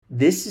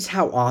This is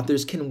how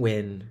authors can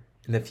win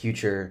in the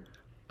future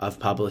of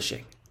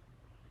publishing.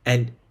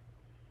 And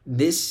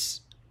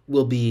this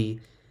will be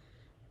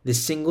the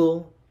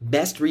single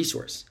best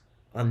resource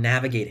on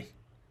navigating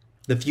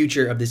the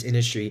future of this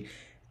industry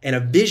and a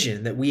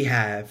vision that we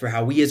have for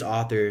how we as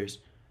authors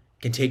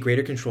can take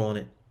greater control in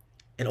it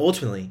and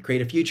ultimately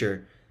create a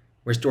future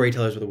where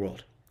storytellers of the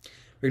world.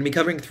 We're going to be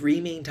covering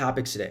three main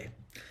topics today.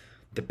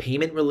 The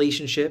payment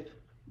relationship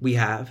we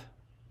have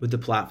with the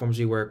platforms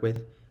we work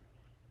with,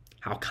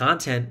 how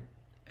content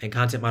and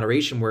content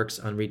moderation works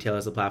on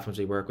retailers, the platforms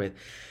we work with,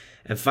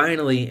 and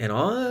finally,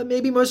 and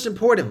maybe most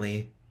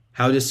importantly,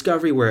 how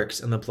discovery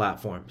works on the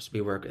platforms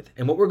we work with.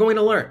 And what we're going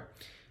to learn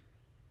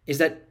is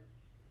that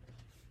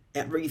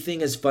everything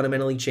has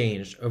fundamentally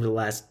changed over the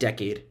last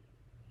decade.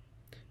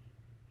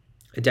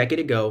 A decade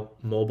ago,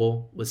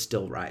 mobile was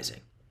still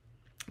rising.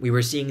 We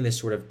were seeing this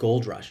sort of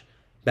gold rush.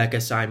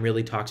 Becca Syme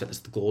really talks about this,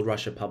 the gold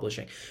rush of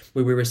publishing,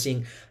 where we were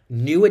seeing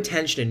new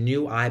attention and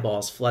new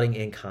eyeballs flooding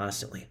in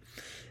constantly.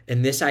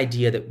 And this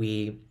idea that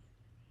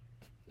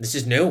this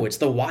is new, it's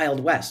the Wild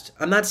West.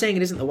 I'm not saying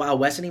it isn't the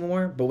Wild West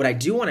anymore, but what I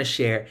do want to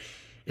share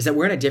is that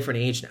we're in a different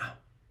age now.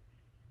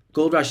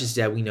 Gold rush is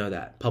dead, we know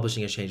that.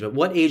 Publishing has changed. But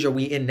what age are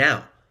we in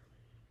now?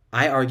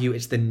 I argue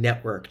it's the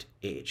networked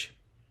age.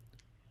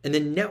 And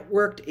the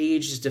networked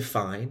age is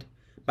defined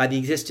by the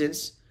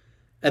existence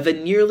of a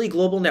nearly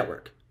global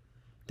network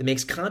that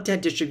makes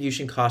content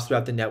distribution costs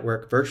throughout the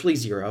network virtually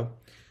zero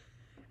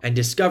and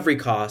discovery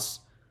costs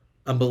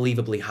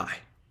unbelievably high.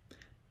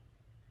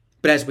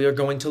 But as we are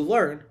going to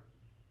learn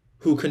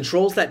who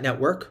controls that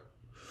network,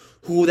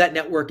 who that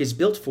network is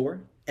built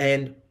for,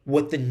 and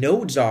what the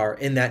nodes are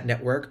in that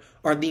network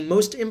are the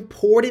most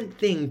important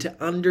thing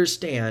to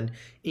understand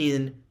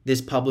in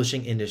this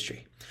publishing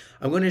industry.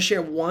 I'm going to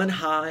share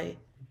one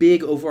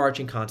big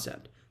overarching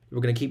concept that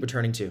we're going to keep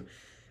returning to.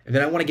 And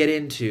then I want to get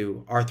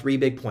into our three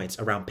big points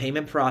around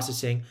payment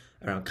processing,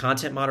 around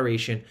content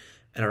moderation,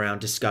 and around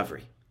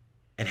discovery,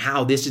 and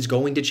how this is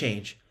going to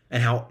change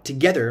and how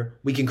together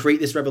we can create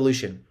this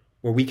revolution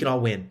where we can all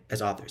win as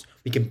authors.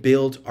 We can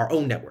build our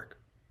own network.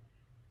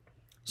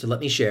 So let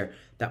me share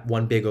that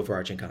one big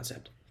overarching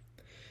concept,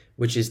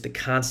 which is the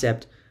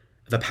concept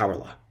of a power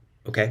law,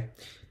 okay?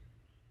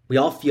 We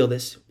all feel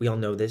this, we all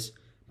know this,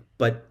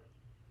 but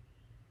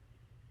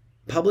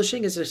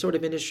publishing is a sort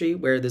of industry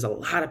where there's a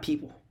lot of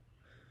people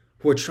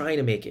who are trying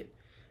to make it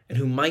and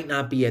who might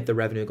not be at the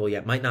revenue goal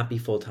yet, might not be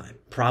full-time,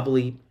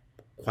 probably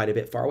quite a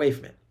bit far away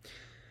from it.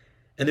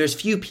 And there's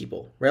few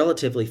people,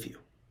 relatively few,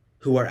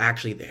 who are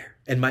actually there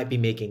and might be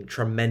making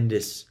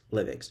tremendous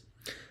livings.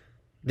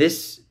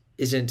 This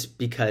isn't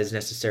because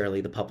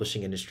necessarily the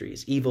publishing industry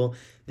is evil.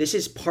 This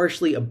is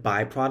partially a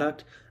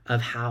byproduct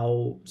of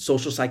how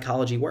social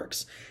psychology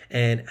works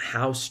and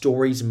how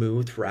stories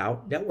move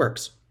throughout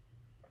networks.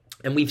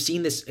 And we've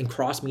seen this in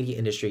cross-media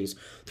industries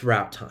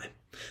throughout time.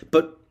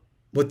 But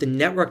what the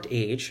networked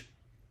age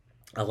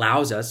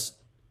allows us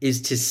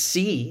is to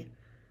see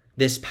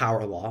this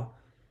power law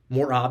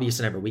more obvious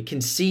than ever. We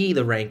can see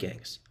the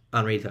rankings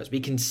on retailers. We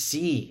can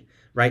see,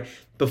 right?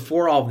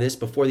 Before all of this,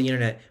 before the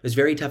internet, it was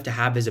very tough to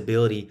have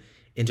visibility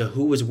into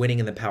who was winning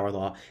in the power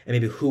law and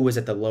maybe who was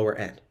at the lower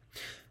end.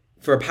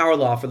 For a power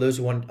law, for those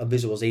who want a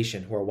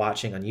visualization who are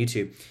watching on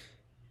YouTube,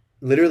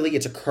 literally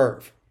it's a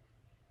curve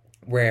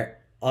where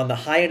on the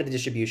high end of the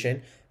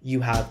distribution, you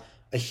have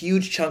a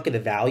huge chunk of the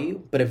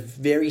value, but a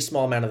very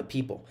small amount of the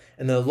people.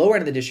 And the lower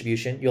end of the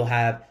distribution, you'll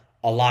have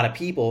a lot of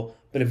people,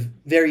 but a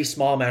very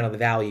small amount of the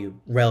value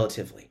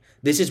relatively.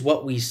 This is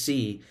what we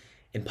see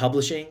in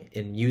publishing,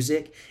 in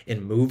music,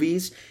 in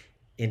movies,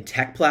 in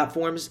tech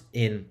platforms,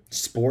 in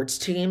sports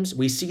teams.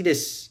 We see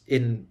this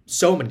in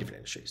so many different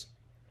industries.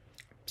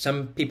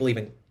 Some people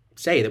even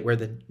say that we're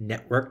the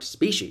networked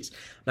species.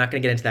 I'm not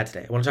going to get into that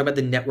today. I want to talk about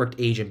the networked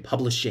age in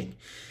publishing.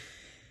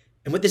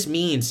 And what this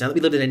means, now that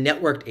we live in a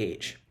networked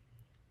age,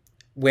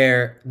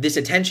 where this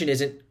attention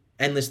isn't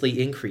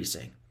endlessly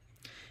increasing,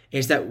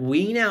 is that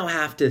we now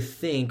have to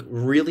think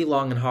really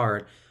long and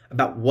hard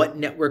about what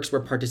networks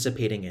we're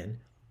participating in,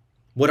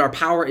 what our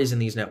power is in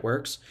these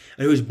networks,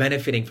 and who's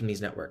benefiting from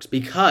these networks,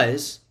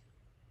 because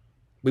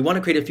we want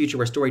to create a future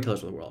where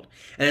storytellers of the world.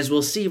 And as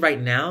we'll see right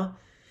now,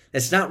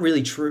 that's not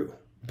really true,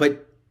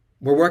 but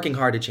we're working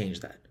hard to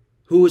change that.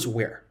 Who is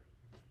where?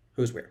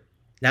 Who's where?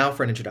 Now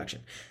for an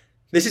introduction.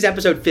 This is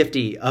episode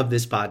 50 of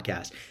this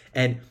podcast,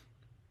 and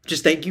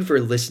just thank you for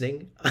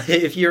listening.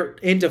 If you're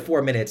into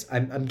 4 minutes,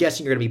 I'm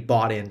guessing you're going to be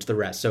bought into the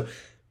rest. So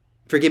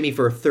forgive me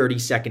for a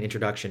 30-second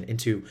introduction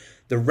into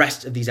the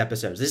rest of these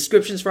episodes. This is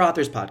Subscriptions for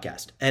Authors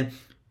podcast. And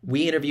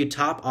we interview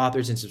top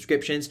authors and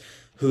subscriptions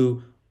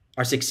who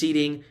are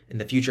succeeding in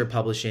the future of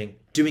publishing,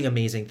 doing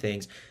amazing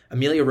things.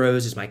 Amelia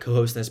Rose is my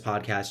co-host in this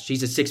podcast.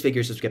 She's a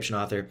 6-figure subscription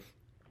author.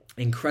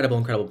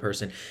 Incredible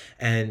person.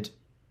 And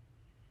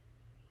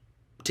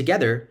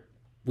together,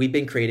 we've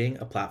been creating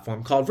a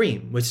platform called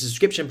Ream, which is a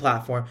subscription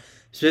platform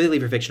specifically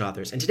for fiction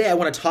authors. And today I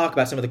want to talk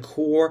about some of the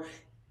core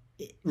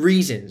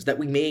reasons that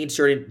we made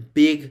certain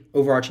big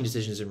overarching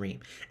decisions in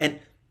Ream. And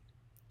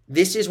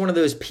This is one of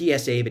those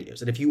PSA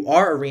videos. And if you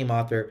are a Ream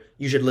author,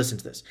 you should listen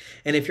to this.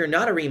 And if you're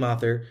not a Ream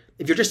author,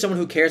 if you're just someone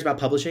who cares about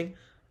publishing,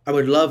 I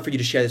would love for you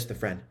to share this with a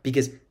friend,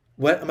 because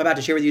what I'm about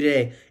to share with you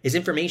today is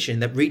information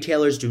that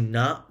retailers do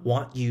not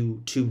want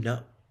you to know.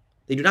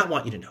 They do not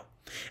want you to know.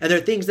 And there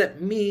are things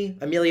that me,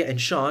 Amelia,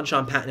 and Sean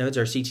Patnodes,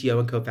 our CTO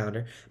and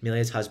co-founder,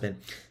 Amelia's husband,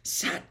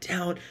 sat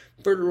down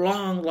for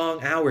long,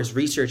 long hours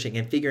researching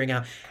and figuring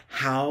out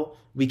how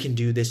we can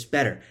do this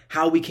better,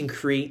 how we can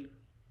create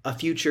a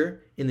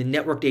future in the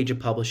networked age of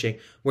publishing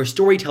where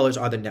storytellers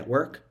are the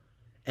network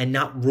and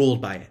not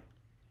ruled by it.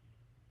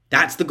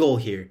 That's the goal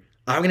here.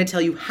 I'm going to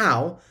tell you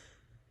how.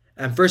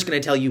 I'm first going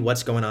to tell you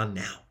what's going on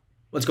now.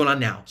 What's going on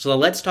now? So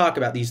let's talk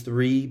about these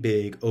three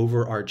big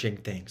overarching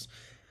things.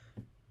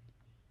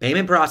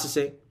 Payment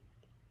processing.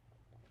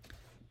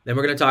 Then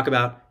we're going to talk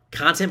about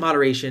content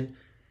moderation.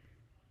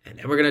 And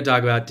then we're going to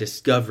talk about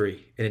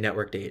discovery in a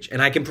networked age.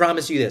 And I can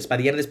promise you this, by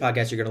the end of this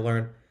podcast, you're going to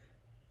learn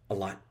a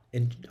lot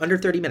in under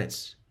 30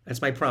 minutes.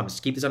 That's my promise.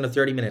 Keep this under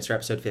 30 minutes for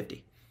episode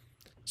 50.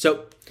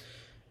 So,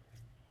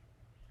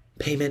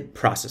 payment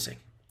processing.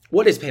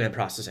 What is payment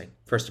processing,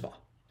 first of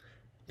all?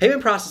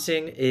 Payment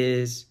processing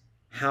is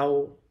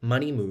how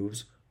money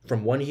moves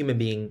from one human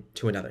being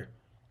to another,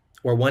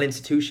 or one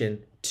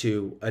institution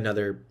to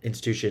another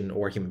institution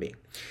or human being.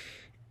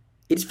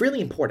 It's really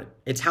important.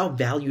 It's how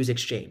value is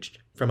exchanged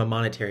from a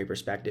monetary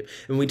perspective.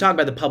 And when we talk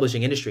about the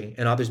publishing industry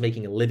and authors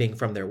making a living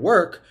from their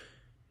work,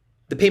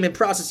 the payment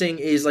processing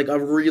is like a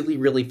really,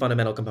 really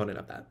fundamental component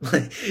of that.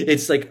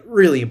 It's like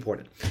really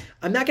important.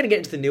 I'm not going to get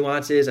into the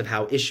nuances of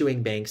how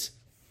issuing banks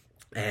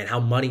and how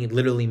money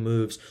literally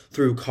moves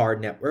through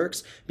card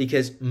networks,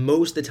 because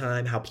most of the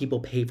time how people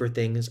pay for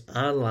things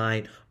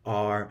online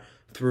are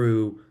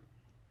through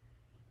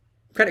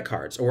credit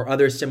cards or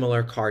other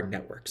similar card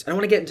networks. I don't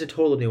want to get into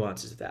total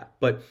nuances of that,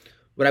 but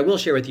what I will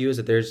share with you is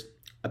that there's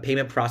a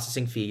payment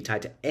processing fee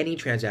tied to any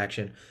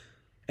transaction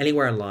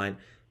anywhere online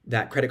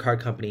that credit card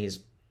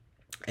companies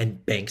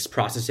and banks,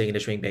 processing and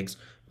issuing banks,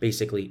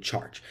 basically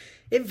charge.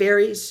 It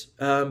varies,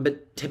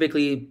 but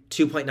typically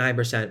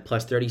 2.9%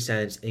 plus 30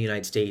 cents in the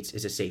United States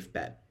is a safe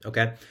bet,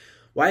 okay?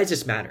 Why does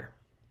this matter?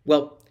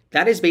 Well,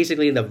 that is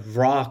basically the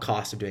raw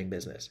cost of doing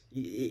business.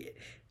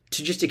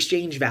 To just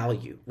exchange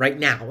value right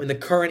now in the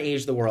current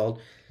age of the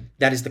world,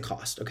 that is the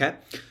cost, okay?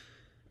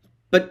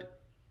 But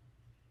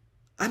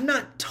I'm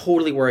not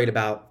totally worried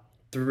about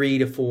 3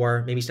 to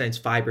 4, maybe sometimes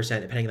 5%,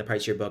 depending on the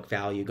price of your book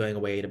value, going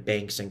away to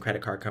banks and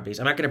credit card companies.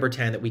 I'm not going to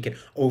pretend that we can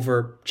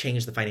over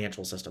change the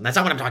financial system. That's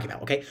not what I'm talking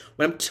about, okay?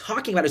 What I'm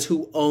talking about is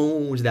who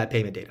owns that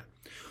payment data,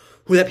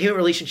 who that payment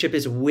relationship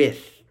is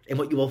with. And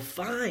what you will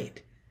find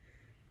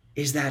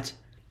is that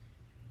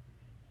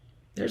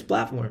there's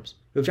platforms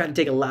who have tried to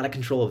take a lot of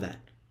control of that,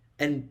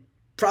 and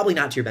probably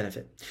not to your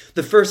benefit.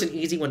 The first and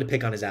easy one to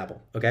pick on is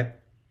Apple, okay?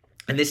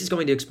 And this is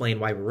going to explain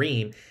why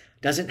Ream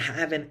doesn't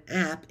have an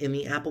app in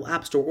the Apple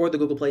App Store or the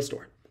Google Play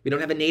Store. We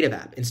don't have a native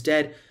app.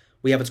 Instead,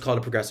 we have what's called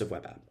a progressive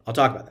web app. I'll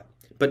talk about that.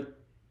 But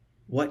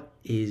what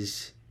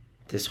is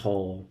this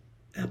whole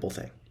Apple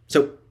thing?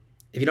 So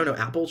if you don't know,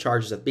 Apple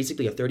charges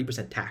basically a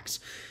 30% tax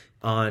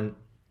on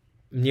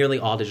nearly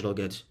all digital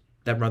goods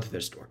that run through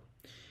their store.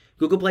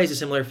 Google Play is a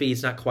similar fee.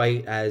 It's not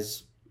quite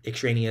as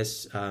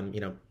extraneous.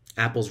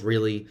 Apple's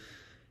really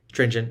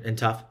stringent and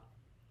tough.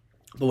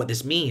 But what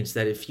this means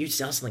that if you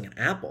sell something on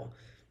Apple,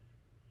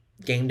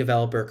 game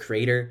developer,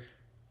 creator,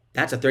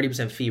 that's a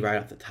 30% fee right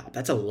off the top.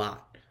 That's a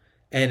lot.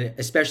 And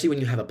especially when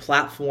you have a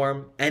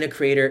platform and a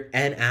creator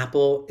and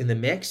Apple in the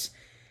mix,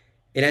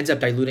 it ends up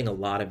diluting a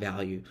lot of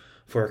value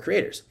for our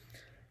creators.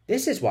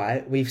 This is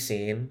why we've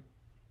seen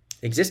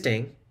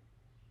existing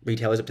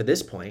retailers up to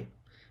this point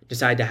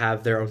decide to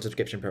have their own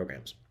subscription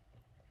programs.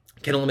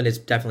 Kindle Unlimited is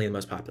definitely the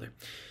most popular.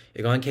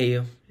 You go on KU,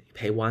 you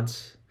pay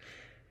once,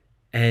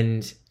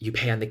 and you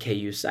pay on the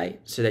KU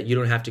site so that you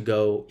don't have to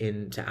go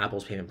into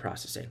Apple's payment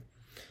processing.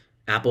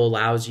 Apple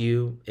allows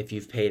you, if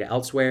you've paid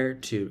elsewhere,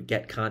 to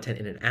get content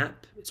in an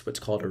app. It's what's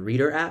called a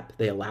reader app.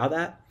 They allow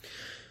that.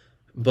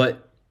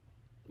 But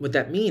what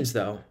that means,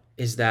 though,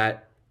 is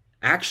that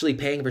actually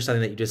paying for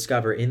something that you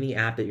discover in the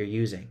app that you're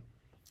using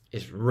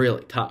is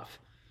really tough.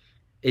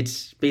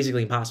 It's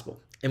basically impossible.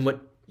 And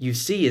what you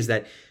see is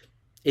that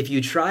if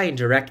you try and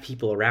direct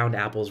people around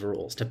Apple's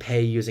rules to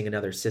pay using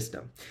another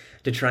system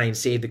to try and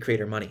save the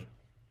creator money,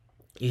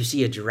 you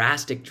see a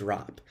drastic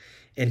drop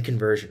in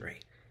conversion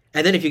rate.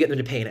 And then if you get them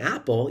to pay in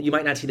Apple, you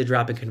might not see the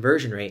drop in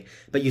conversion rate,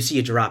 but you see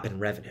a drop in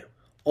revenue.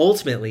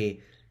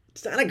 Ultimately,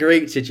 it's not a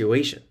great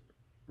situation,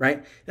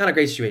 right? Not a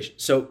great situation.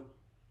 So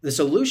the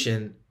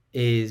solution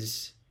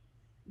is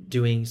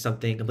doing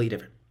something completely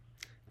different,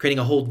 creating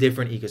a whole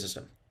different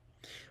ecosystem,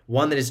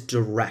 one that is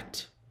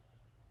direct,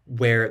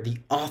 where the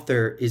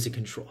author is in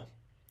control.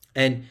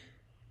 And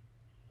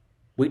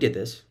we did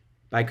this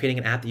by creating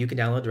an app that you can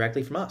download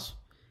directly from us.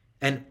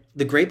 And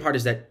the great part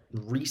is that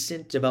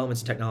recent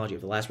developments in technology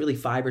over the last really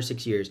 5 or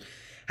 6 years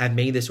have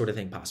made this sort of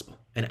thing possible.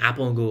 And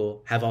Apple and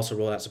Google have also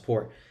rolled out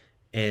support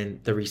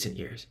in the recent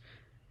years.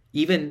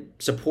 Even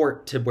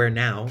support to where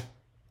now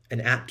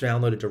an app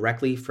downloaded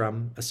directly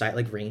from a site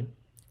like Ream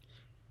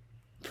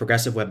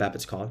Progressive Web App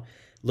it's called.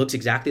 Looks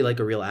exactly like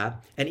a real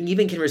app and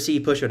even can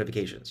receive push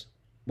notifications.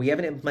 We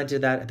haven't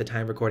implemented that at the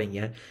time of recording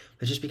yet,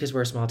 but just because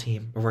we're a small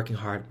team, we're working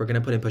hard, we're going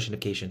to put in push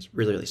notifications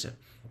really, really soon.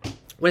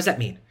 What does that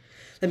mean?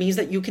 That means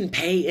that you can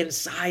pay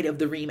inside of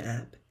the Ream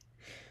app.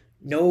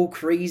 No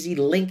crazy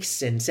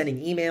links and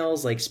sending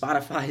emails like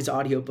Spotify's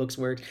audiobooks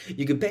work.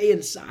 You can pay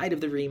inside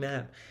of the Ream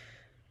app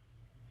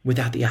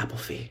without the Apple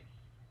fee.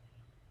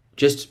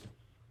 Just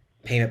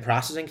payment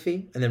processing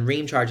fee, and then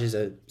Ream charges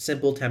a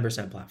simple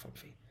 10% platform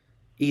fee.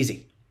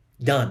 Easy.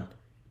 Done.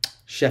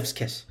 Chef's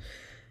kiss.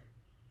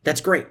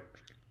 That's great.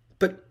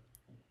 But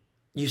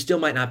you still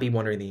might not be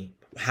wondering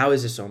how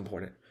is this so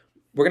important?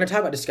 We're going to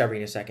talk about discovery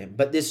in a second,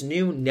 but this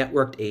new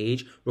networked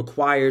age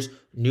requires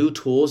new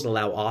tools that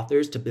allow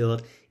authors to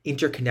build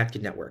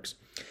interconnected networks.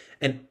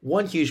 And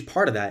one huge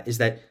part of that is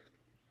that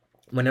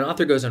when an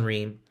author goes on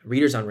Ream,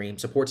 readers on Ream,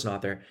 supports an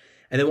author,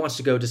 and then wants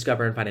to go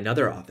discover and find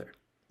another author,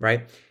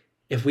 right?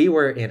 If we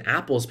were in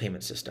Apple's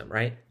payment system,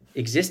 right?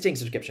 Existing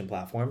subscription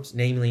platforms,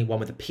 namely one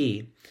with a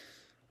P,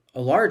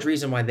 a large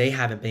reason why they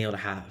haven't been able to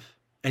have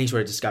any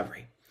sort of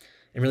discovery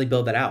and really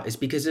build that out is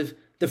because of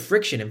the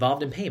friction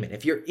involved in payment.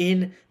 If you're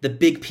in the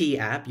Big P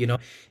app, if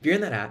you're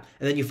in that app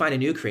and then you find a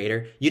new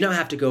creator, you now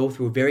have to go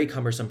through a very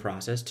cumbersome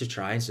process to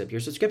try and set up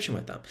your subscription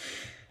with them.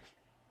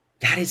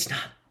 That is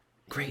not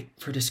great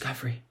for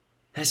discovery.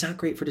 That's not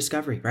great for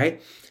discovery,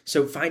 right?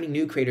 So finding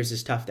new creators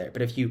is tough there.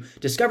 But if you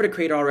discovered a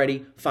creator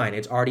already, fine,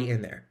 it's already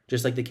in there,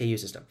 just like the KU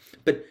system.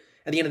 But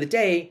at the end of the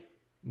day,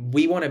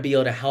 we want to be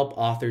able to help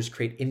authors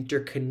create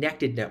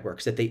interconnected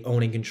networks that they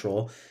own and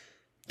control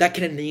that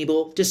can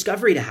enable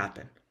discovery to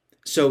happen.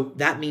 So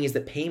that means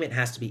that payment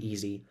has to be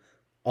easy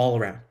all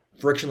around,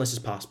 frictionless as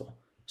possible.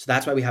 So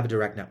that's why we have a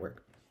direct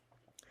network.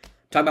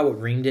 Talk about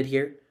what Ream did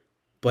here,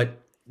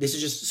 but this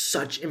is just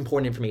such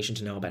important information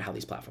to know about how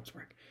these platforms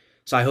work.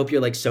 So I hope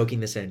you're soaking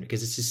this in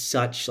because this is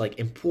such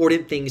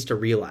important things to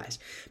realize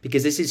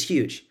because this is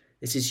huge.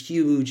 This is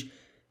huge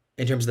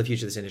in terms of the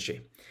future of this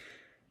industry.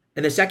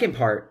 And the second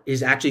part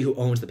is actually who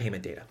owns the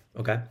payment data,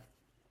 okay?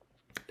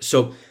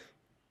 So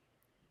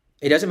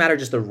it doesn't matter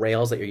just the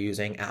rails that you're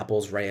using,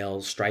 Apple's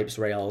rails, Stripe's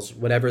rails,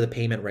 whatever the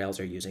payment rails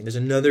are using. There's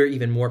another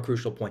even more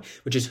crucial point,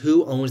 which is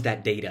who owns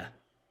that data,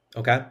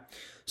 okay?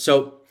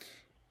 So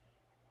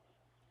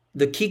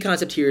the key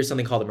concept here is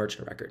something called a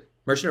merchant of record.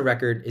 Merchant of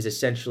record is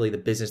essentially the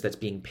business that's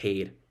being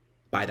paid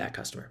by that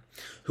customer,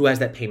 who has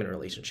that payment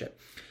relationship.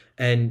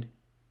 And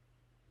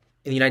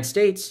in the United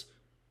States,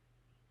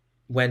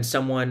 when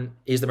someone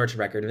is the merchant of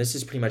record, and this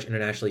is pretty much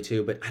internationally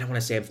too, but I don't want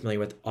to say I'm familiar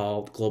with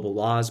all global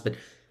laws, but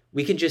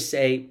we can just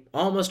say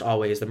almost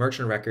always the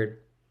merchant of record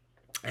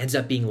ends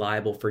up being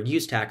liable for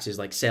use taxes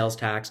like sales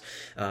tax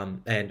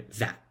and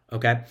VAT,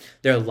 okay?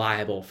 They're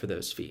liable for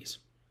those fees.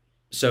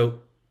 So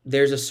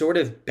there's a sort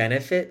of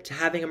benefit to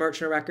having a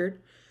merchant of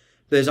record,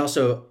 but there's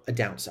also a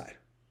downside.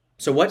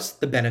 So what's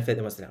the benefit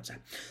and what's the downside?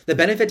 The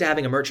benefit to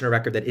having a merchant of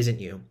record that isn't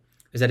you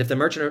is that if the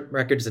merchant of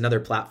record is another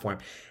platform,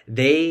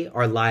 they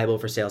are liable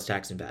for sales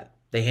tax and VAT.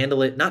 They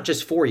handle it not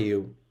just for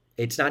you.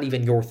 It's not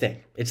even your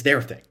thing. It's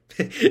their thing.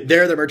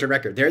 They're the merchant of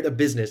record. They're the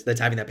business that's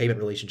having that payment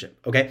relationship,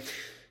 okay?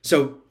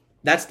 So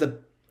that's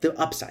the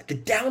upside. The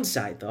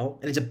downside, though,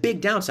 and it's a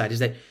big downside, is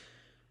that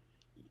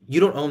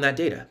you don't own that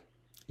data.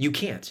 You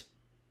can't.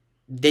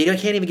 They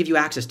can't even give you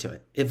access to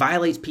it. It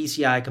violates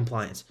PCI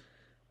compliance.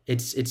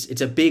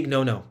 It's a big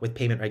no-no with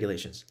payment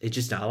regulations. It's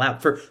just not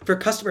allowed. For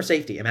customer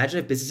safety, imagine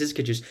if businesses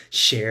could just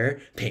share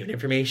payment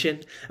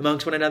information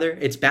amongst one another.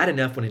 It's bad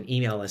enough when an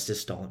email list is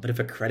stolen, but if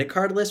a credit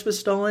card list was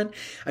stolen,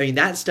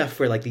 that's stuff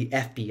where the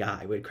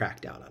FBI would crack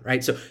down on,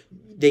 right? So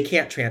they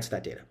can't transfer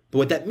that data. But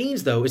what that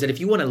means, though, is that if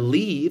you want to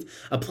leave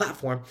a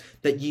platform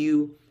that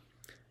you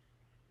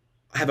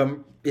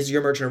is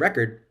your merchant of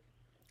record,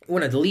 you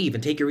want to leave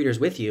and take your readers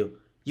with you,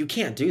 you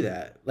can't do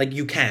that.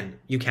 You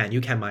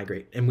can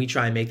migrate, and we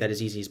try and make that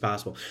as easy as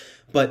possible.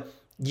 But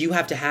you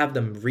have to have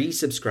them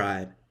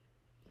resubscribe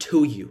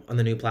to you on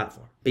the new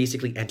platform.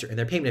 Basically enter in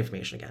their payment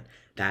information again.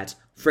 That's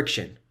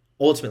friction.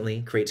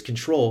 Ultimately creates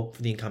control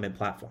for the incumbent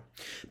platform.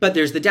 But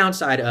there's the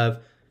downside of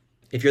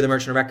if you're the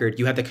merchant of record,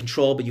 you have the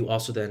control, but you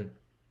also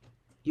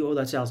you owe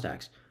that sales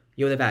tax.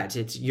 You owe the VAT.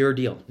 It's your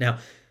deal. Now,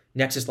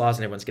 Nexus laws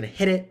and everyone's going to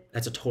hit it.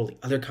 That's a totally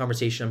other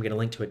conversation. I'm going to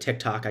link to a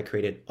TikTok I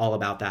created all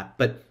about that.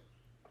 But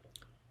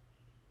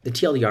the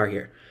TLDR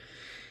here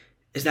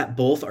is that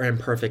both are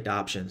imperfect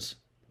options.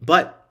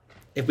 But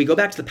if we go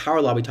back to the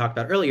power law we talked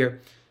about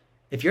earlier,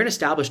 if you're an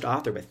established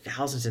author with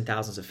thousands and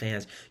thousands of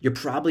fans, you're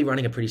probably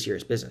running a pretty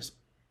serious business.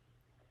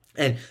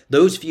 And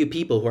those few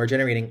people who are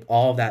generating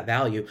all of that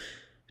value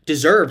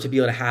deserve to be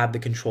able to have the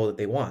control that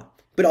they want.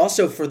 But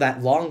also for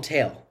that long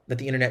tail that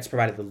the internet's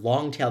provided, the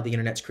long tail the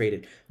internet's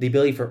created, the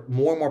ability for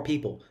more and more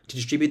people to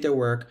distribute their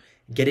work,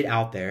 get it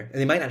out there, and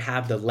they might not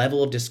have the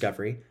level of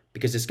discovery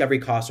because discovery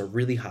costs are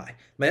really high.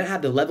 They might not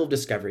have the level of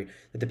discovery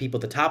that the people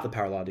at the top of the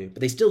power law do, but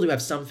they still do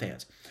have some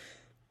fans.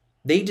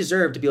 They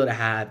deserve to be able to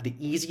have the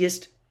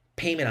easiest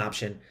payment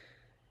option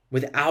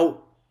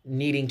without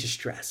needing to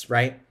stress,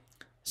 right?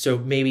 So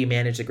maybe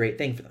manage a great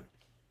thing for them.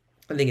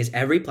 The thing is,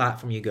 every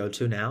platform you go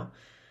to now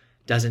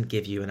doesn't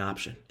give you an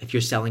option. If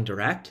you're selling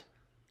direct,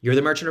 you're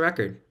the merchant of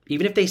record.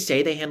 Even if they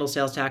say they handle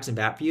sales tax and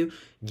VAT for you,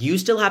 you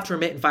still have to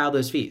remit and file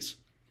those fees.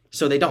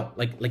 So they don't.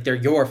 Like they're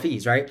your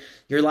fees, right?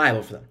 You're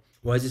liable for them.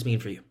 What does this mean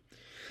for you?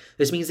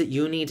 This means that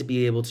you need to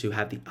be able to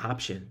have the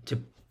option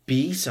to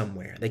be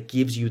somewhere that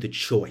gives you the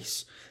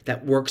choice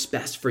that works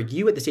best for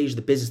you at the stage of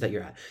the business that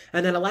you're at,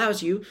 and that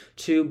allows you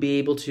to be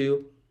able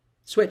to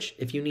switch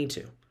if you need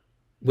to,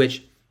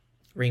 which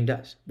Ream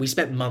does. We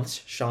spent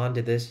months, Sean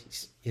did this,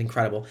 he's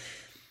incredible,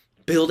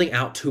 building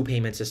out 2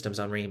 payment systems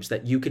on Ream so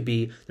that you could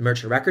be the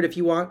merchant of record if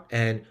you want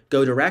and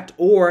go direct,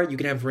 or you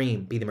can have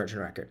Ream be the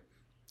merchant of record.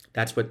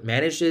 That's what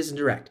managed is and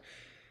direct.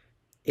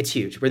 It's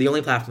huge. We're the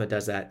only platform that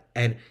does that.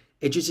 And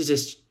it just is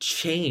this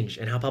change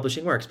in how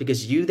publishing works,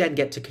 because you then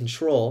get to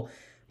control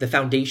the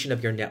foundation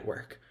of your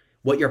network,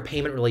 what your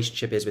payment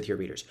relationship is with your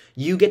readers.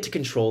 You get to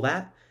control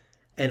that.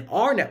 And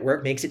our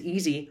network makes it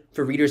easy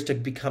for readers to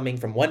be coming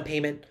from one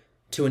payment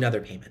to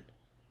another payment.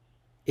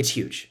 It's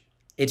huge.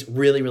 It's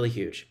really, really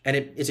huge. And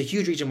it's a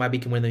huge reason why we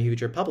can win the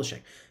future of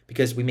publishing,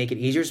 because we make it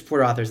easier to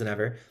support authors than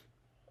ever.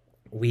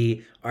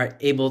 We are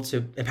able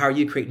to empower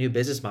you to create new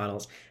business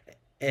models,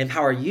 and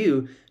empower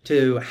you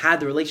to have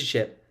the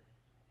relationship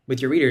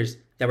with your readers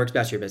that works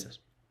best for your business.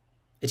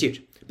 It's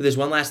huge. But there's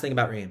one last thing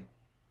about Ream.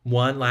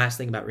 One last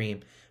thing about Ream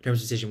in terms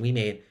of decision we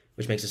made,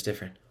 which makes us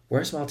different.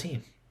 We're a small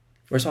team.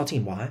 We're a small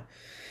team. Why?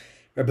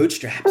 We're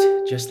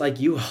bootstrapped, just like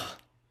you all.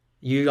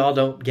 You all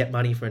don't get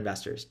money from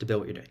investors to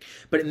build what you're doing.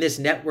 But in this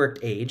networked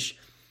age,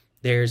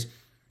 there's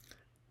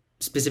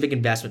specific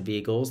investment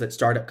vehicles that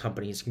startup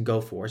companies can go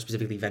for,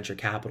 specifically venture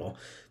capital,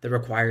 that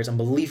requires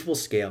unbelievable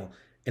scale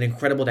and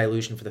incredible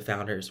dilution for the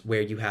founders,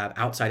 where you have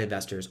outside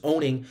investors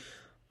owning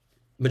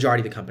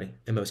majority of the company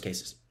in most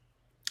cases.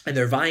 And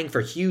they're vying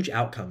for huge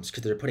outcomes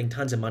because they're putting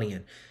tons of money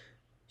in.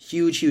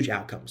 Huge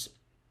outcomes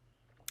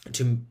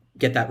to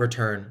get that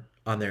return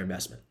on their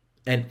investment.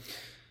 And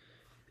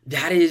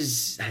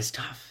that's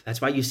tough. That's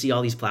why you see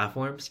all these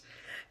platforms.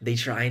 They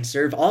try and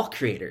serve all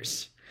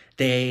creators.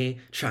 They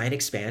try and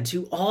expand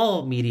to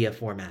all media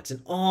formats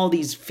and all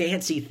these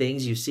fancy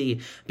things you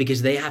see,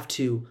 because they have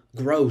to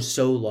grow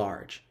so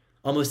large.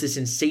 Almost this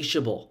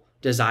insatiable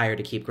desire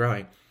to keep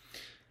growing.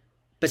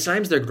 But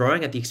sometimes they're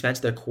growing at the expense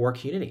of their core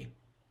community,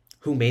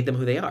 who made them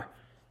who they are.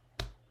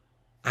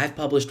 I've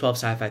published 12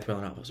 sci-fi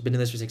thriller novels. I've been doing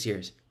this for 6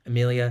 years.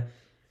 Amelia,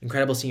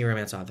 incredible senior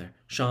romance author.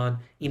 Sean,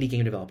 indie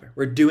game developer.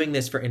 We're doing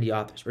this for indie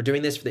authors. We're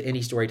doing this for the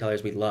indie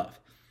storytellers we love.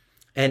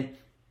 And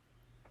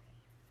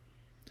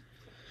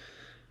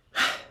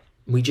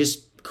we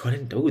just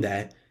couldn't do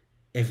that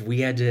if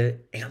we had to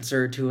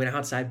answer to an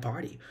outside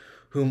party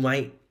who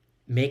might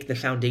make the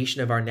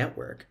foundation of our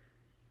network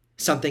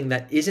something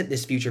that isn't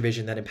this future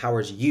vision that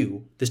empowers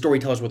you, the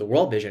storytellers with the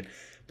world vision,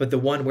 but the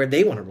one where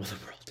they want to rule the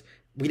world.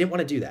 We didn't want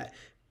to do that.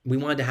 We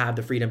wanted to have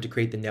the freedom to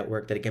create the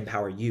network that it can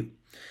empower you.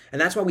 And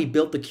that's why we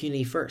built the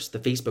community first, the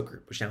Facebook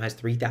group, which now has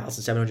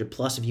 3,700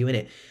 plus of you in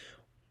it.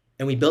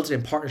 And we built it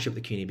in partnership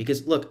with the community,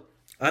 because look,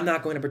 I'm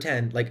not going to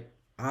pretend like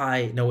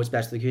I know what's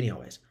best for the community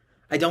always.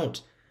 I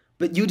don't,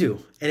 but you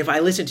do. And if I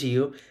listen to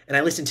you and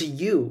I listen to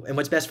you and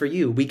what's best for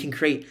you, we can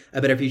create a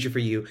better future for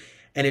you.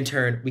 And in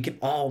turn, we can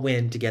all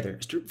win together.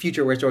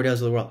 Future where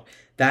storytellers of the world.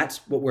 That's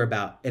what we're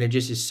about. And it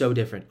just is so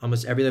different.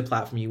 Almost every other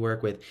platform you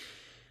work with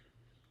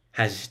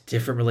has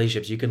different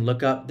relationships. You can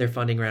look up their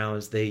funding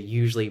rounds. They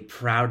usually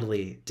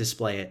proudly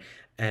display it.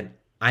 And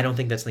I don't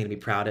think that's something to be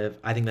proud of.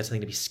 I think that's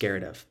something to be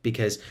scared of,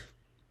 because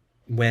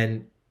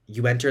when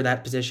you enter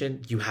that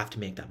position, you have to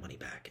make that money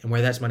back. And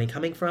where that's money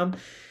coming from,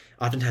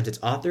 oftentimes it's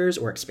authors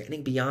or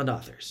expanding beyond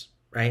authors,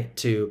 right?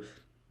 To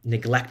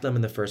neglect them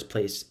in the first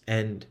place.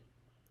 And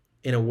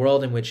in a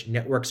world in which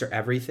networks are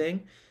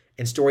everything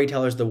and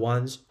storytellers the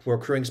ones who are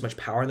accruing so much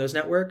power in those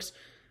networks,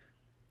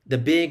 the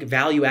big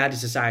value add to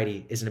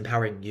society is in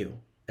empowering you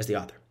as the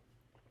author.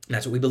 And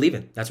that's what we believe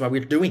in. That's why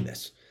we're doing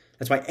this.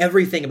 That's why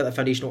everything about the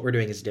foundation of what we're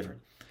doing is different.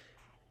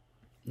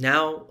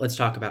 Now let's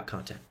talk about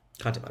content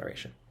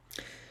moderation.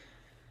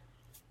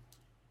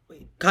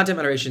 Content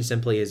moderation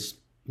simply is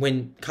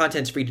when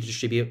content's free to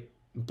distribute,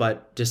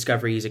 but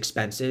discovery is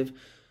expensive.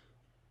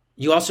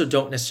 You also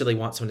don't necessarily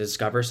want someone to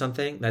discover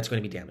something that's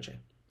going to be damaging.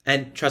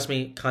 And trust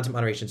me, content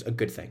moderation is a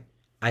good thing.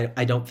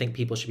 I don't think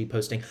people should be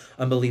posting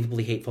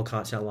unbelievably hateful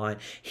content online.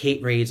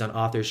 Hate raids on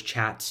authors'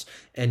 chats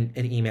and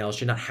emails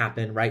should not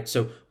happen, right?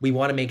 So we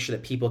want to make sure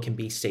that people can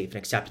be safe and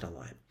accepted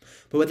online.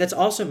 But what that's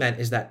also meant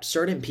is that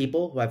certain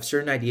people who have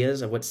certain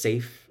ideas of what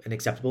safe and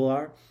acceptable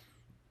are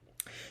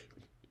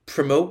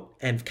promote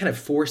and kind of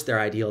force their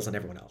ideals on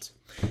everyone else.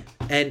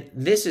 And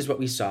this is what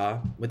we saw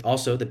with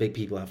also the Big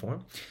P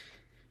platform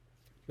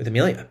with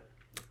Amelia.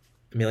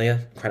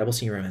 Amelia, incredible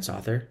senior romance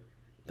author,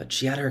 but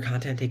she had her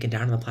content taken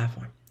down on the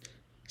platform.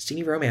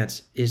 Senior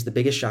romance is the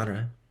biggest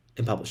genre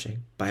in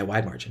publishing by a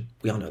wide margin.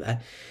 We all know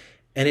that.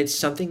 And it's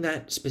something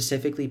that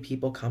specifically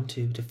people come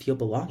to feel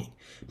belonging.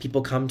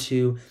 People come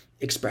to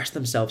express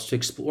themselves, to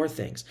explore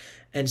things.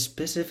 And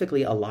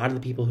specifically, a lot of the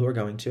people who are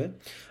going to it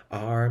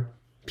are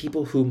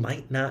people who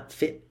might not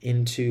fit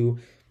into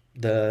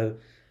the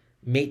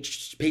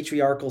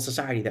patriarchal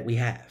society that we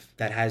have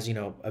that has,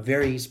 a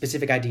very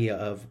specific idea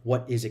of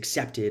what is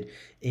accepted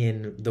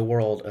in the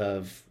world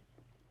of,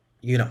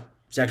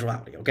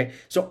 sexuality. Okay.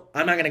 So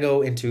I'm not going to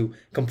go into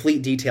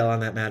complete detail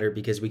on that matter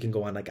because we can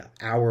go on like an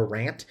hour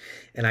rant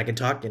and I can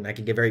talk and I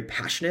can get very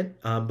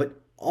passionate. But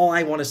all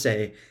I want to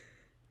say,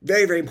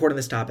 very, very important on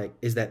this topic,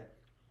 is that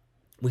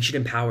we should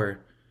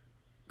empower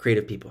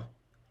creative people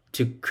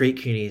to create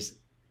communities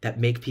that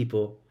make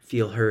people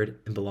feel heard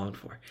and belonged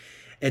for.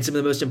 And some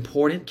of the most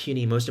important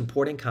community, most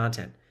important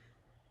content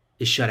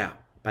is shut out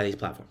by these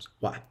platforms.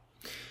 Why?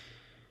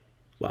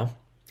 Well,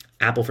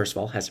 Apple, first of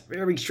all, has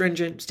very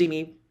stringent,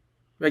 steamy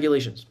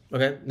regulations.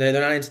 Okay? They're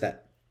not into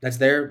that. That's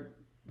their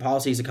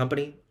policy as a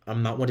company.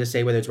 I'm not one to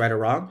say whether it's right or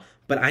wrong,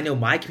 but I know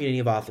my community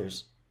of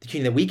authors, the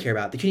community that we care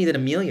about, the community that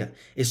Amelia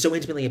is so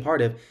intimately a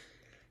part of,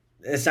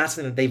 it's not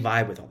something that they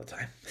vibe with all the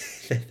time.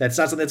 That's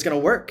not something that's going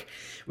to work,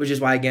 which is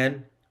why,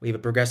 again, we have a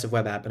progressive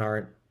web app and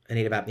a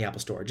native app in the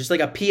Apple Store. Just like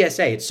a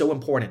PSA, it's so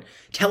important.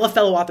 Tell a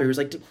fellow author who's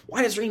like,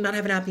 why does Reem not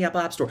have an app in the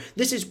Apple App Store?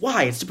 This is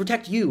why. It's to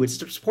protect you. It's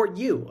to support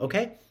you,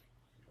 okay?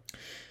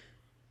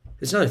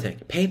 There's another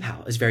thing.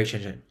 PayPal is very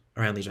stringent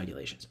around these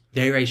regulations.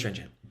 Very, very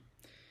stringent.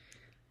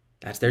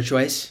 That's their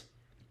choice.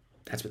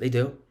 That's what they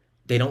do.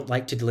 They don't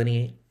like to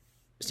delineate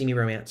steamy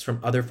romance from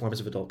other forms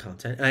of adult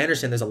content. And I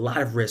understand there's a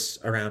lot of risks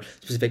around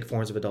specific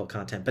forms of adult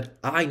content, but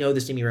I know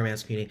the steamy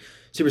romance community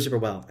super, super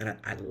well. And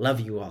I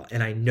love you all.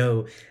 And I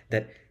know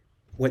that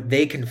what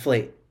they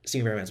conflate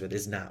steamy romance with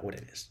is not what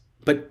it is.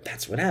 But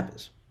that's what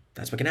happens.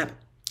 That's what can happen.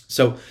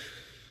 So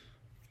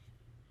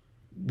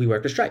we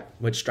work with Stripe,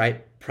 which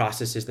Stripe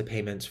processes the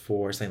payments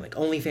for something like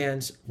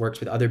OnlyFans,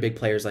 works with other big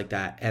players like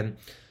that, and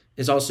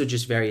is also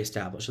just very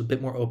established, a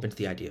bit more open to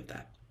the idea of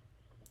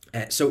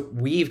that. So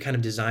we've kind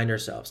of designed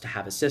ourselves to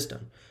have a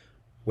system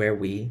where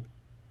we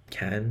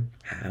can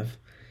have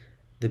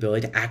the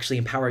ability to actually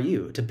empower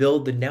you, to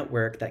build the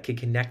network that can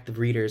connect the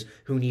readers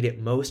who need it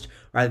most,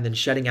 rather than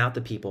shutting out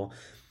the people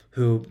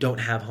who don't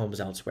have homes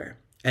elsewhere.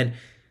 And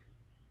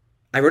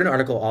I wrote an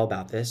article all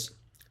about this,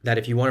 that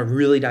if you want to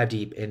really dive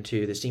deep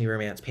into the steamy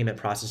romance payment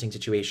processing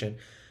situation,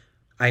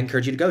 I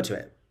encourage you to go to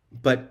it.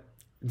 But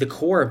the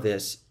core of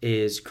this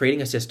is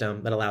creating a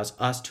system that allows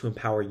us to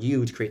empower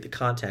you to create the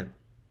content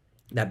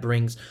that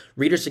brings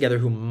readers together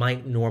who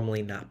might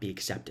normally not be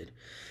accepted,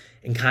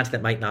 and content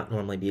that might not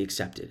normally be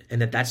accepted.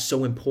 And that's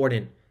so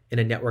important in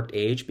a networked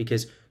age,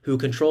 because who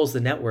controls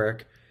the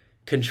network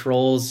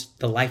controls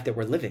the life that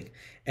we're living.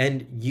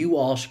 And you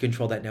all should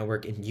control that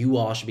network, and you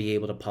all should be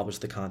able to publish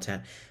the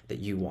content that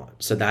you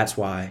want. So that's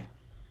why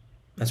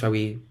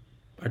we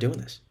are doing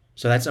this.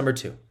 So that's number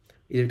 2.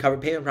 Either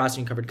covered payment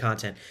processing, covered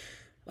content.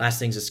 Last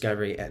thing's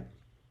discovery. And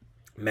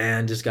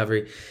man,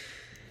 discovery,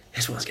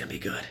 this one's going to be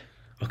good.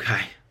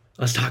 Okay.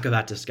 Let's talk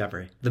about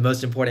discovery. The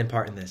most important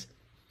part in this.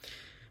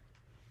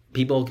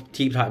 People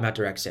keep talking about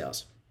direct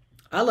sales.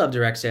 I love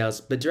direct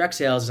sales, but direct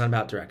sales is not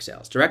about direct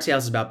sales. Direct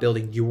sales is about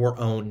building your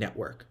own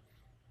network.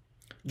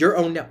 Your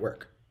own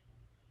network.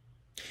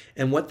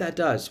 And what that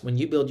does when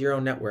you build your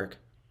own network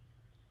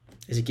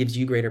is it gives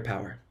you greater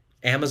power.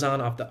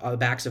 Amazon, off the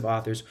backs of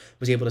authors,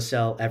 was able to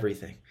sell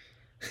everything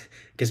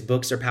because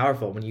books are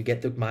powerful. When you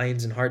get the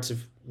minds and hearts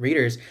of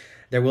readers,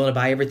 they're willing to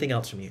buy everything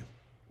else from you.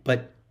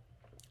 But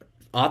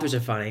authors are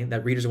finding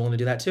that readers are willing to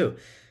do that too.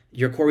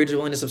 Your core readers are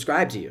willing to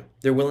subscribe to you.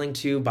 They're willing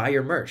to buy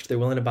your merch. They're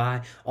willing to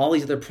buy all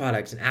these other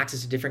products and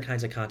access to different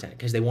kinds of content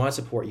because they want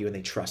to support you and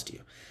they trust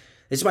you.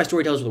 This is why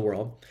Storytellers of the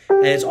World.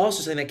 And it's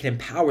also something that can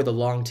empower the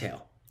long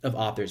tail of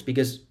authors,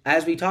 because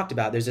as we talked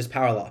about, there's this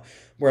power law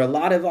where a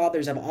lot of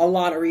authors have a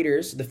lot of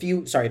readers. A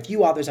few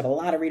authors have a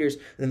lot of readers,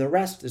 and then the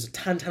rest, there's a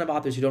ton of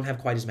authors who don't have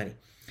quite as many.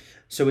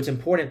 So it's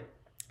important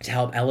to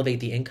help elevate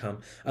the income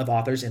of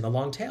authors in the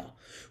long tail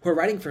who are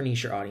writing for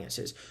niche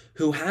audiences,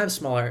 who have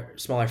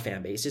smaller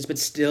fan bases, but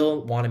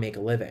still want to make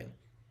a living.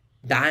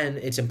 Then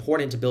it's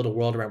important to build a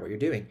world around what you're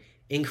doing.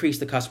 Increase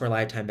the customer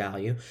lifetime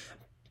value.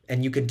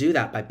 And you can do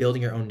that by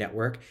building your own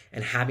network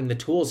and having the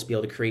tools to be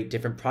able to create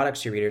different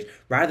products to your readers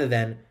rather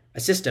than a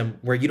system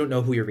where you don't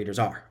know who your readers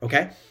are,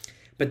 okay?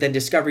 But then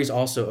discovery is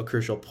also a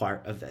crucial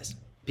part of this,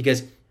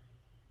 because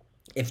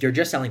if you're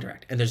just selling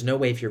direct and there's no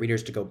way for your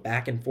readers to go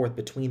back and forth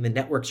between the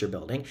networks you're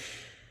building,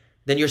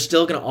 then you're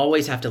still going to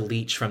always have to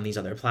leech from these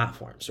other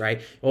platforms, right?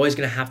 You're always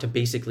going to have to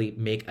basically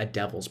make a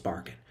devil's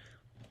bargain.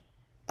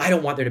 I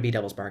don't want there to be a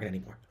devil's bargain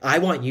anymore. I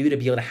want you to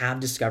be able to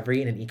have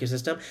discovery in an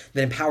ecosystem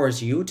that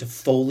empowers you to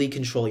fully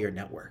control your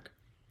network.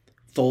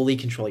 Fully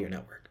control your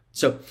network.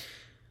 So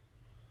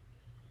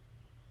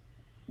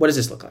what does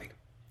this look like?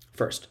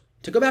 First,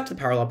 to go back to the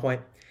power law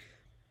point,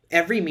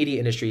 every media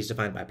industry is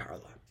defined by power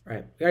law,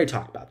 right? We already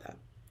talked about that.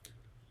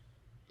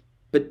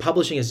 But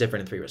publishing is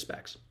different in 3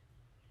 respects.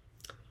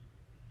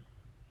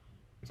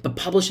 But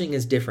publishing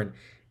is different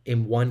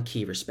in one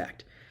key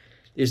respect.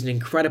 There's an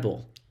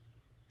incredible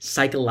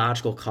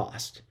psychological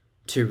cost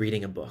to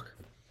reading a book.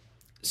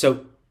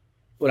 So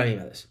what do I mean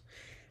by this?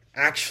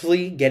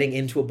 Actually getting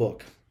into a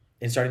book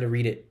and starting to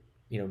read it,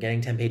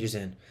 getting 10 pages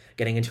in,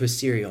 getting into a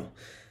serial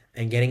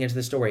and getting into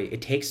the story,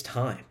 it takes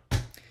time.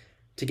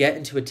 To get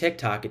into a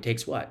TikTok, it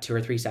takes what, 2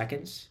 or 3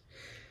 seconds?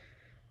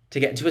 To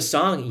get into a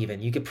song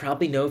even, you could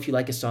probably know if you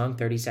like a song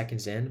 30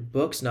 seconds in.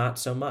 Books, not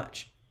so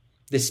much.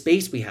 The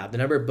space we have, the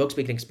number of books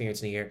we can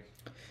experience in a year.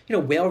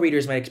 Whale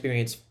readers might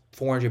experience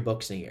 400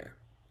 books in a year.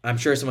 I'm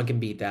sure someone can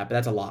beat that, but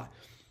that's a lot.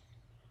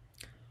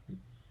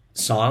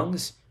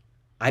 Songs,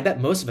 I bet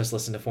most of us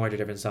listen to 400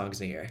 different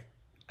songs in a year.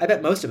 I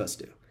bet most of us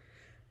do.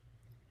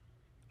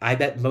 I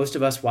bet most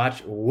of us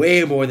watch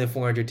way more than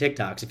 400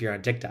 TikToks if you're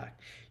on TikTok.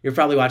 You're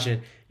probably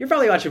watching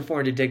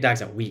 400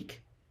 TikToks a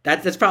week.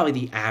 That's probably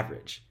the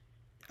average,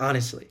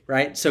 honestly,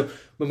 right? So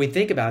when we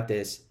think about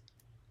this,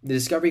 the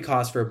discovery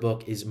cost for a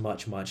book is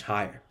much, much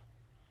higher.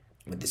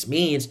 What this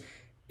means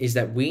is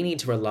that we need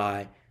to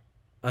rely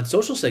on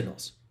social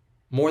signals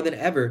more than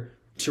ever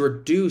to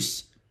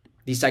reduce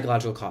these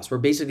psychological costs. We're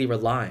basically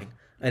relying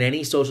on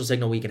any social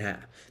signal we can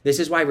have. This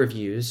is why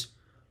reviews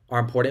are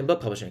important in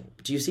book publishing.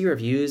 Do you see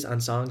reviews on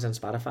songs on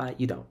Spotify?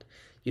 You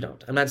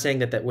don't. I'm not saying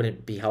that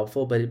wouldn't be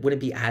helpful, but it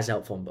wouldn't be as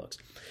helpful in books.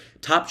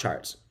 Top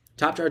charts.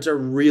 Top charts are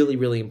really,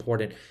 really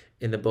important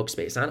in the book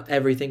space. Not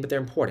everything, but they're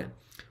important.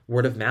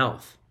 Word of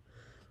mouth.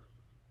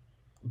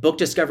 Book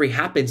discovery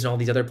happens in all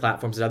these other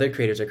platforms that other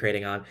creators are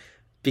creating on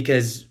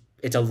because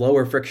it's a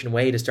lower friction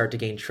way to start to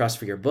gain trust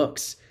for your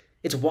books.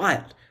 It's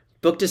wild.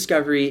 Book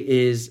discovery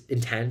is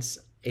intense.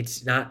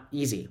 It's not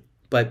easy.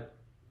 But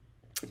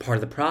part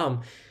of the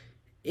problem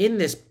in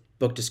this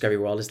book discovery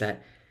world is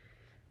that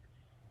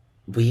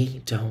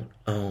we don't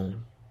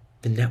own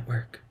the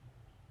network.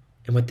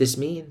 And what this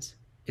means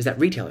is that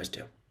retailers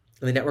do.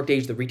 In the network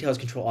age, the retailers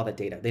control all that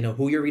data. They know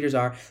who your readers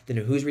are. They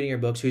know who's reading your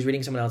books, who's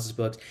reading someone else's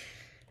books.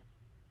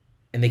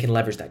 And they can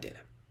leverage that data.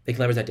 They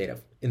can leverage that data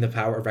in the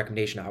power of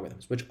recommendation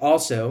algorithms, which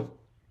also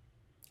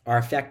are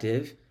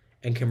effective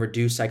and can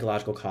reduce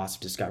psychological costs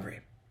of discovery.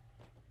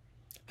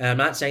 And I'm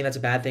not saying that's a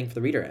bad thing for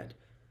the reader end,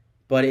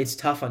 but it's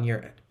tough on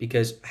your end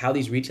because how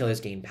these retailers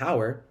gain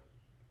power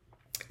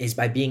is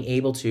by being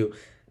able to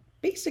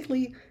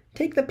basically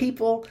take the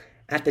people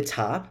at the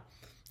top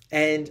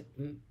and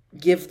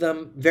give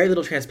them very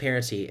little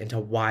transparency into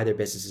why their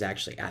business is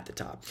actually at the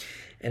top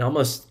and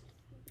almost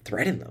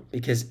threaten them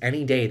because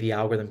any day the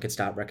algorithm could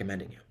stop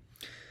recommending you.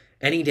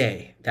 Any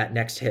day that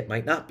next hit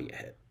might not be a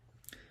hit.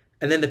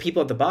 And then the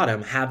people at the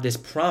bottom have this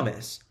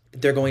promise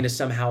that they're going to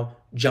somehow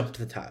jump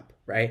to the top,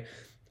 right?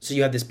 So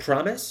you have this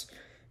promise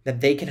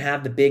that they can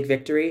have the big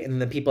victory, and then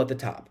the people at the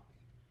top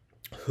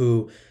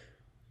who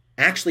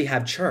actually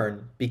have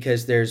churn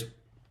because there's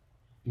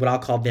what I'll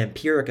call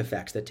vampiric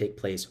effects that take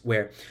place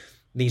where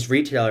these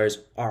retailers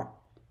are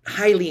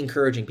highly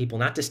encouraging people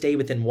not to stay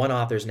within one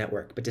author's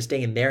network, but to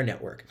stay in their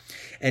network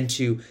and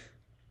to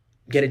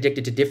get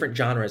addicted to different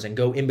genres and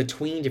go in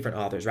between different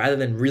authors rather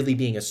than really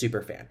being a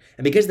super fan.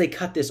 And because they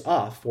cut this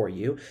off for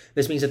you,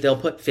 this means that they'll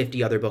put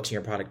 50 other books on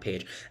your product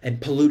page and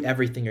pollute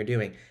everything you're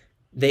doing.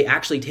 They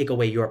actually take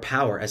away your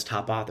power as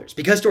top authors.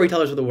 Because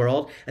storytellers of the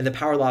world and the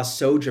power law is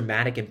so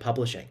dramatic in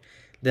publishing,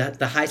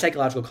 the high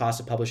psychological costs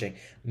of publishing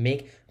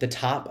make the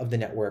top of the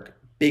network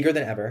bigger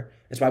than ever.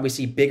 That's why we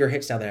see bigger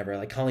hits now than ever.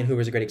 Like Colleen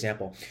Hoover is a great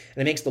example.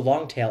 And it makes the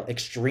long tail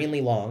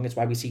extremely long. That's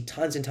why we see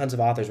tons and tons of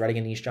authors writing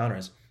in niche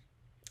genres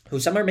who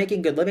some are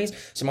making good livings,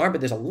 some aren't,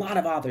 but there's a lot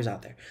of authors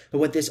out there. But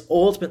what this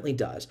ultimately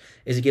does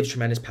is it gives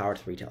tremendous power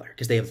to the retailer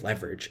because they have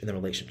leverage in the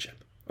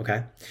relationship,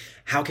 okay?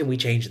 How can we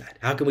change that?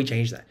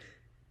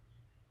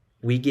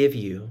 We give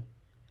you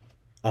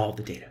all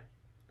the data.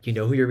 You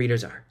know who your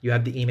readers are. You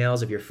have the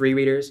emails of your free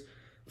readers,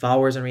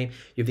 followers on Ream.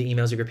 You have the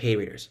emails of your paid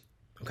readers,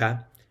 okay?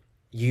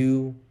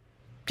 You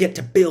get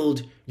to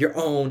build your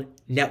own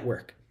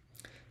network.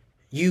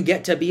 You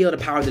get to be able to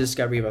power the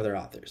discovery of other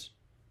authors.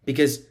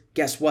 Because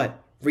guess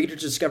what?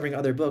 Readers are discovering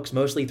other books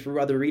mostly through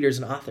other readers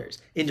and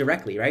authors,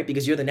 indirectly, right?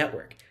 Because you're the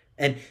network.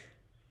 And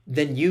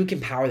then you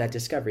can power that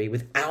discovery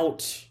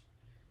without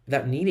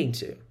needing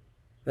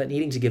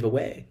to give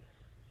away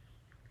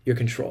your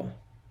control,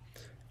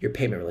 your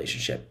payment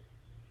relationship,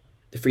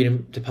 the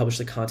freedom to publish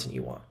the content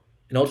you want,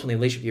 and ultimately the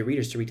relationship with your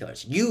readers to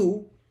retailers.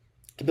 You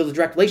can build a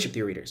direct relationship with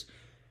your readers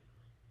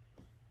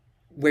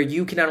where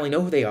you can not only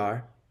know who they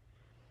are,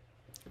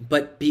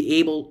 but be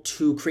able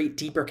to create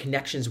deeper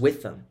connections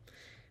with them,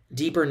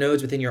 deeper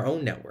nodes within your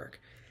own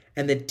network.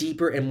 And the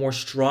deeper and more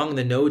strong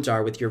the nodes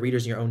are with your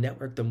readers in your own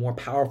network, the more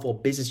powerful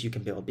business you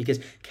can build,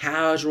 because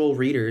casual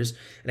readers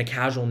and a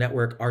casual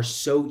network are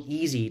so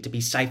easy to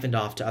be siphoned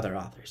off to other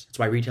authors. That's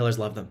why retailers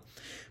love them.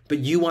 But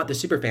you want the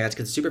super fans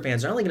because the super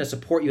fans are not only going to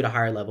support you at a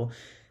higher level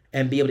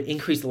and be able to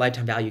increase the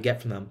lifetime value you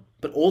get from them,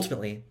 but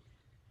ultimately,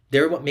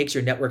 they're what makes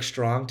your network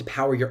strong to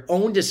power your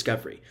own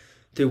discovery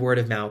through word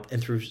of mouth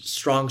and through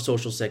strong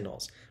social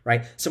signals,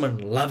 right? Someone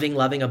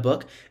loving a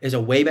book is a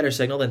way better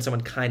signal than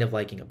someone kind of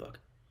liking a book.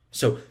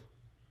 So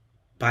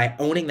by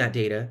owning that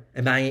data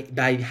and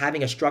by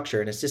having a structure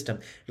and a system,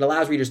 it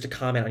allows readers to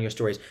comment on your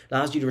stories. It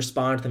allows you to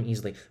respond to them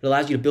easily. It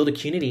allows you to build a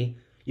community.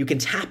 You can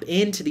tap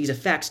into these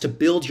effects to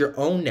build your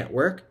own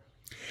network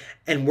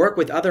and work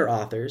with other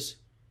authors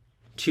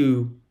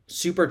to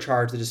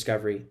supercharge the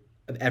discovery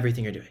of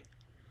everything you're doing.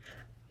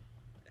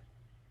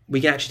 We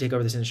can actually take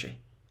over this industry.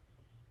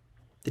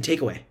 The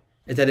takeaway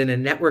is that in a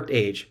networked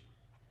age,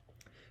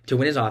 to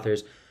win as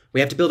authors, we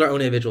have to build our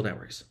own individual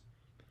networks.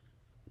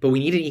 But we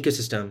need an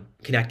ecosystem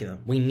connecting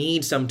them. We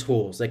need some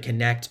tools that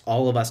connect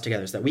all of us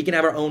together so that we can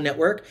have our own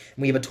network,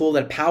 and we have a tool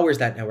that powers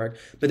that network,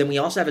 but then we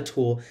also have a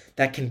tool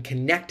that can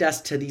connect us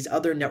to these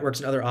other networks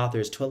and other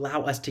authors to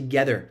allow us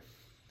together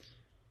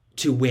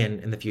to win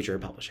in the future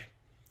of publishing.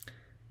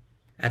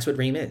 That's what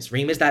Ream is.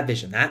 Ream is that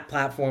vision, that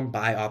platform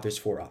by authors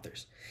for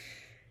authors.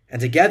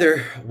 And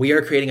together, we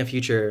are creating a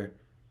future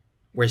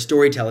where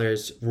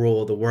storytellers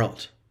rule the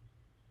world.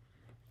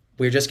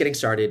 We're just getting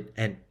started,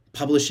 and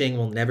publishing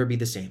will never be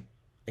the same.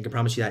 I can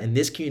promise you that. In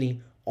this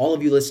community, all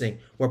of you listening,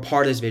 we're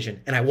part of this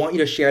vision. And I want you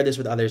to share this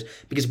with others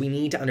because we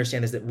need to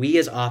understand this, that we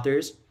as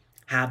authors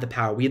have the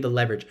power. We have the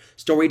leverage.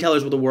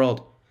 Storytellers rule the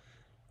world.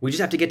 We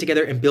just have to get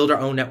together and build our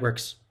own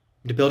networks.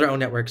 And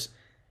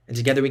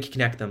together we can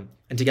connect them.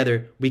 And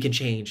together we can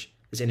change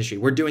this industry.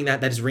 We're doing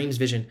that. That is Ream's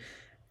vision.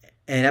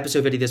 And in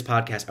episode 50 of this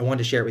podcast, I wanted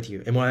to share it with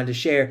you. And wanted to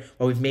share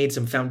why we've made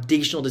some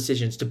foundational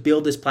decisions to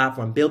build this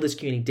platform, build this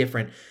community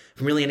different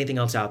from really anything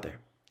else out there.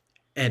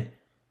 And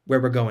where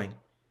we're going.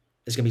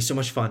 It's going to be so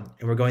much fun,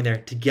 and we're going there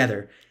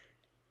together,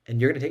 and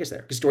you're going to take us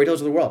there because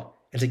storytellers of the world,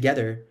 and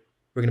together,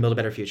 we're going to build a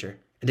better future,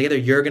 and together,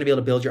 you're going to be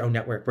able to build your own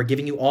network. We're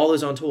giving you all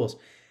those own tools,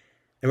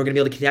 and we're going to be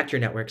able to connect your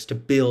networks to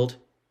build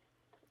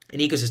an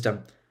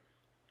ecosystem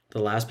that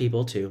allows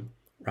people to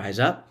rise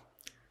up,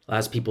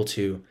 allows people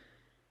to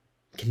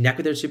connect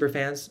with their super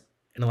fans,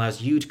 and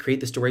allows you to create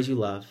the stories you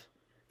love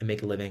and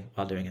make a living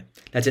while doing it.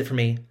 That's it for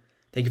me.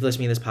 Thank you for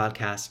listening to this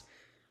podcast.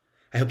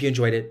 I hope you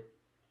enjoyed it.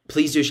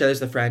 Please do share this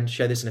with a friend.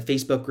 Share this in a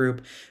Facebook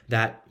group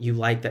that you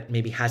like that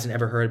maybe hasn't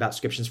ever heard about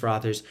subscriptions for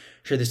authors.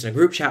 Share this in a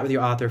group chat with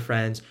your author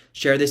friends.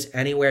 Share this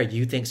anywhere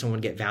you think someone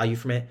would get value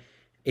from it.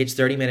 It's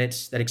 30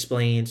 minutes that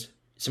explains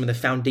some of the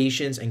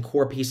foundations and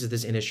core pieces of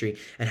this industry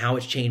and how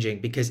it's changing.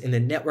 Because in the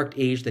networked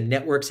age, the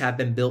networks have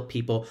been built,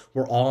 people.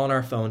 We're all on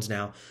our phones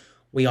now.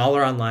 We all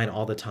are online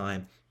all the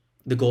time.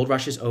 The gold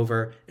rush is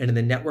over. And in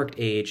the networked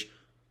age,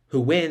 who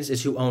wins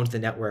is who owns the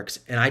networks.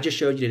 And I just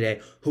showed you today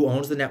who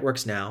owns the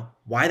networks now,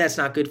 why that's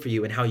not good for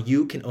you, and how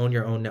you can own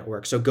your own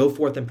network. So go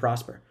forth and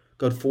prosper.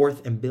 Go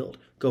forth and build.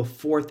 Go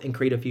forth and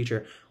create a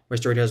future where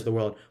storytellers of the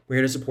world. We're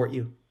here to support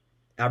you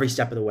every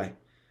step of the way.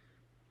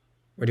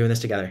 We're doing this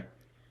together.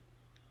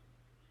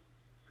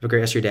 Have a great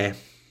rest of your day.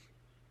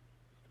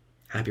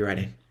 Happy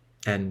writing.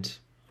 And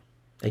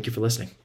thank you for listening.